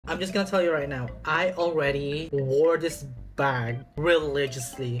I'm just gonna tell you right now, I already wore this bag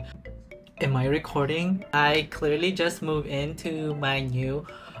religiously. Am I recording? I clearly just moved into my new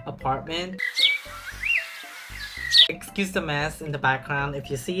apartment. Excuse the mess in the background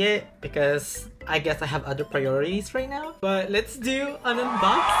if you see it, because I guess I have other priorities right now. But let's do an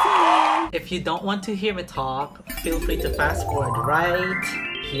unboxing! If you don't want to hear me talk, feel free to fast forward right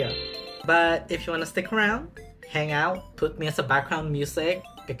here. But if you want to stick around, hang out, put me as a background music,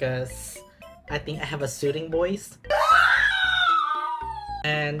 because I think I have a soothing voice.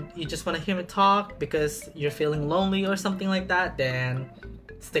 And you just want to hear me talk because you're feeling lonely or something like that, then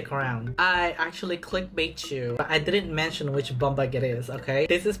stick around. I actually clickbait you, but I didn't mention which Bumbag it is, okay?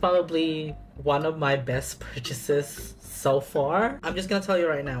 This is probably one of my best purchases so far. I'm just gonna tell you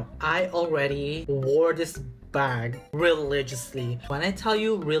right now, I already wore this bag religiously. When I tell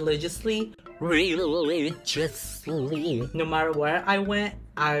you religiously, no matter where I went,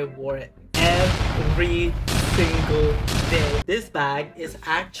 I wore it every single day. This bag is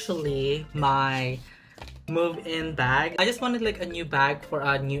actually my move-in bag. I just wanted like a new bag for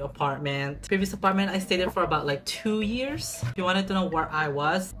a new apartment. Previous apartment, I stayed there for about like 2 years. If you wanted to know where I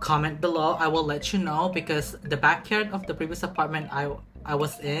was, comment below. I will let you know, because the backyard of the previous apartment I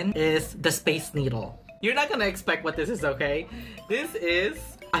was in is the Space Needle. You're not gonna expect what this is, okay? This is...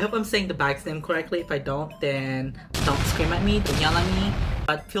 I hope I'm saying the bag's name correctly. If I don't, then don't scream at me, don't yell at me.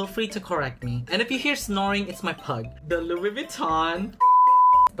 But feel free to correct me. And if you hear snoring, it's my pug. The Louis Vuitton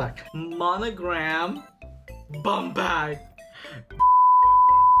bag. Monogram Bumbag.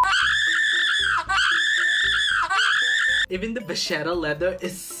 Even the Vachetta leather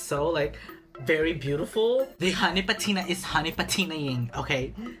is so like very beautiful. The honey patina is honey patinaing,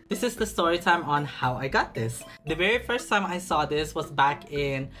 okay? This is the story time on how I got this. The very first time I saw this was back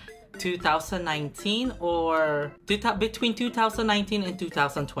in 2019 or between 2019 and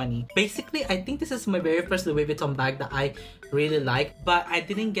 2020. Basically, I think this is my very first Louis Vuitton bag that I really like, but I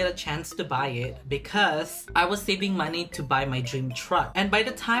didn't get a chance to buy it because I was saving money to buy my dream truck. And by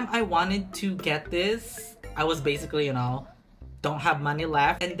the time I wanted to get this, I was basically, you know, don't have money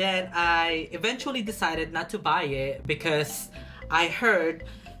left. And then I eventually decided not to buy it because I heard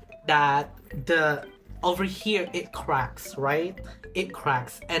that over here it cracks, right? It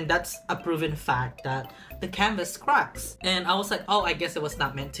cracks, and that's a proven fact that the canvas cracks. And I was like, oh, I guess it was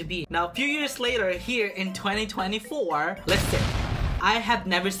not meant to be. Now a few years later, here in 2024, listen, I have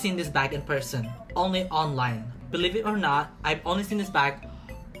never seen this bag in person, only online. Believe it or not, I've only seen this bag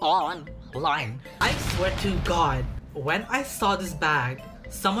online. I swear to God, when I saw this bag,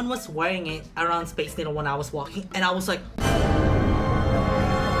 someone was wearing it around Space Needle when I was walking, and I was like,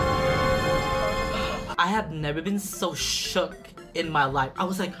 I have never been so shook in my life. I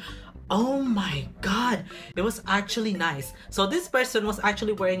was like, oh my God, it was actually nice. So this person was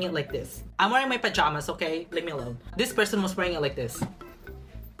actually wearing it like this. I'm wearing my pajamas, okay? Leave me alone. This person was wearing it like this.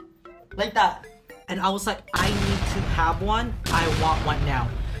 Like that. And I was like, I need to have one. I want one now.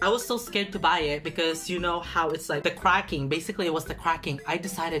 I was so scared to buy it because you know how it's like the cracking. Basically, it was the cracking. I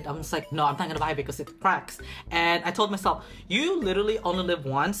decided, I was like, no, I'm not gonna buy it because it cracks. And I told myself, you literally only live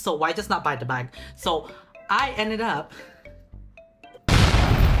once, so why just not buy the bag? So I ended up...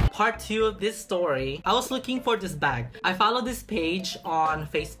 Part 2 of this story, I was looking for this bag. I followed this page on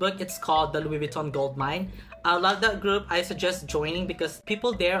Facebook. It's called the Louis Vuitton Gold Mine. I love that group. I suggest joining because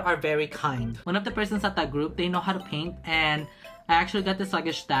people there are very kind. One of the persons at that group, they know how to paint, and I actually got this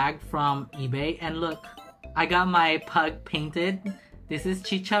luggage tag from eBay, and look, I got my pug painted. This is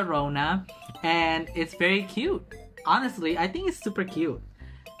Chicharrona, and it's very cute. Honestly, I think it's super cute.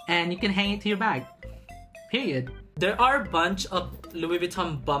 And you can hang it to your bag. Period. There are a bunch of Louis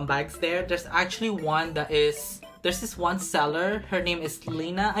Vuitton bum bags there. There's actually one that is... There's this one seller. Her name is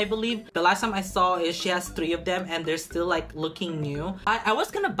Lena, I believe. The last time I saw is she has 3 of them and they're still like looking new. I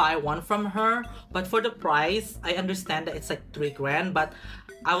was gonna buy one from her, but for the price, I understand that it's like 3 grand, but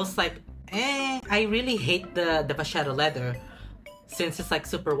I was like, I really hate the Vachetta leather since it's like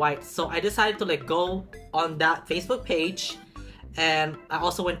super white. So I decided to like go on that Facebook page, and I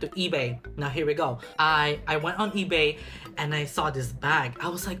also went to eBay. Now here we go. I went on eBay and I saw this bag. I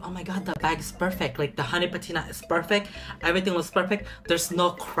was like, oh my God, that bag is perfect. Like the honey patina is perfect. Everything was perfect. There's no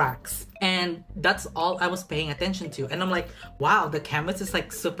cracks. And that's all I was paying attention to. And I'm like, wow, the canvas is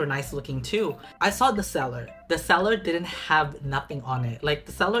like super nice looking too. I saw the seller. The seller didn't have nothing on it. Like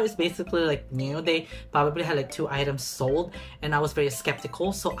the seller is basically like new. They probably had like 2 items sold, and I was very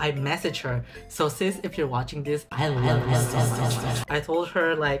skeptical. So I messaged her. So sis, if you're watching this, I love you so much. I told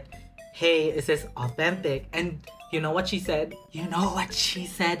her like, hey, is this authentic? And you know what she said? You know what she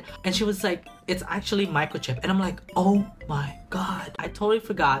said? And she was like, it's actually microchip. And I'm like, oh my god. I totally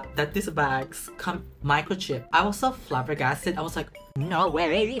forgot that these bags come microchip. I was so flabbergasted. I was like, no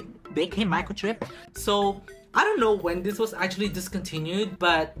way, they came microchip. So I don't know when this was actually discontinued,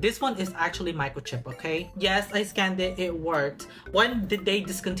 but this one is actually microchip, okay? Yes, I scanned it, it worked. When did they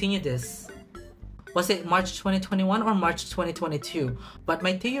discontinue this? Was it March 2021 or March 2022? But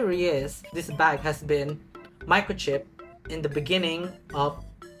my theory is this bag has been microchip in the beginning of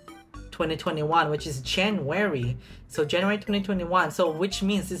 2021, which is January. So January 2021, so which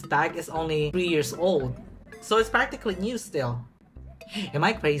means this bag is only 3 years old. So it's practically new still. Am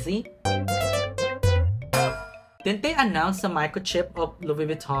I crazy? Didn't they announce the microchip of Louis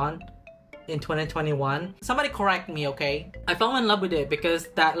Vuitton in 2021? Somebody correct me, okay? I fell in love with it because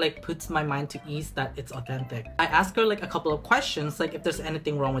that like puts my mind to ease that it's authentic. I asked her like a couple of questions, like if there's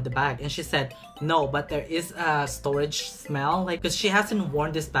anything wrong with the bag, and she said no, but there is a storage smell, like because she hasn't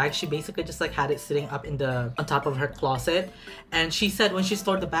worn this bag. She basically just like had it sitting up in the on top of her closet, and she said when she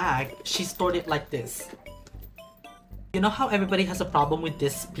stored the bag, she stored it like this. You know how everybody has a problem with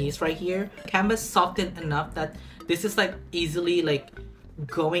this piece right here? Canvas softened enough that this is like easily like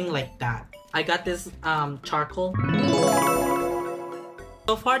going like that. I got this charcoal.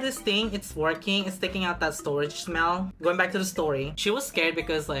 So far this thing, it's working. It's taking out that storage smell. Going back to the story, she was scared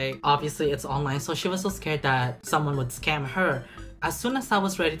because like obviously it's online, so she was so scared that someone would scam her. As soon as I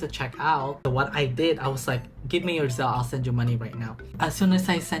was ready to check out, what I did, I was like, give me your Zelle, I'll send you money right now. As soon as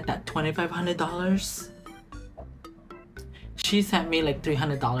I sent that $2,500, she sent me like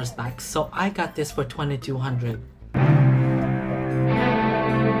 $300 back. So I got this for $2,200.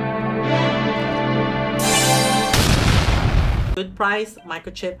 Good price,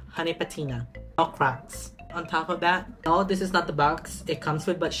 microchip, honey patina, no cracks. On top of that, no, this is not the box it comes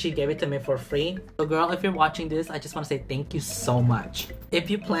with, but she gave it to me for free. So girl, if you're watching this, I just want to say thank you so much. If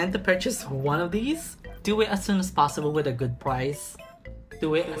you plan to purchase one of these, do it as soon as possible with a good price.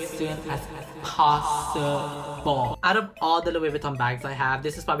 Do it as soon as possible. Out of all the Louis Vuitton bags I have,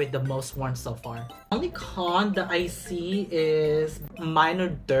 this is probably the most worn so far. Only con that I see is minor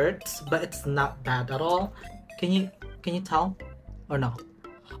dirt, but it's not bad at all. Can you tell or no?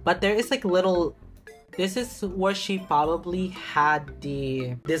 But there is like little, this is where she probably had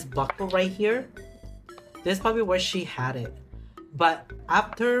this buckle right here. This is probably where she had it. But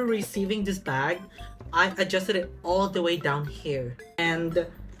after receiving this bag, I adjusted it all the way down here, and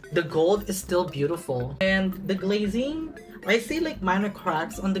the gold is still beautiful. And the glazing, I see like minor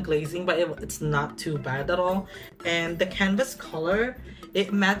cracks on the glazing, but it's not too bad at all. And the canvas color,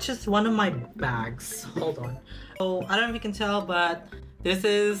 it matches one of my bags. Hold on. So I don't know if you can tell, but this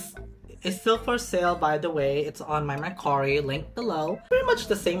is, it's still for sale, by the way. It's on my Mercari, link below. Pretty much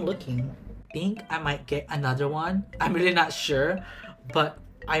the same looking. I think I might get another one. I'm really not sure, but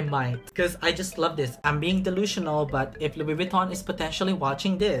I might, because I just love this. I'm being delusional, but if Louis Vuitton is potentially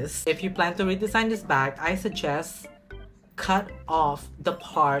watching this, if you plan to redesign this bag, I suggest cut off the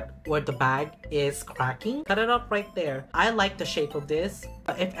part where the bag is cracking. Cut it off right there. I like the shape of this,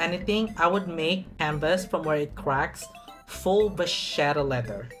 but if anything, I would make canvas from where it cracks full vachetta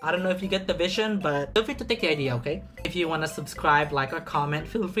leather. I don't know if you get the vision, but feel free to take the idea, okay? If you want to subscribe, like, or comment,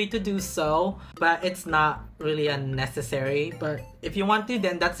 feel free to do so, but it's not really unnecessary. But if you want to,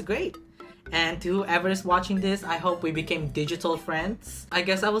 then that's great. And to whoever is watching this, I hope we became digital friends. I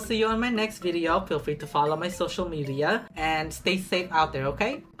guess I will see you on my next video. Feel free to follow my social media and stay safe out there,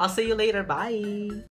 okay? I'll see you later. Bye!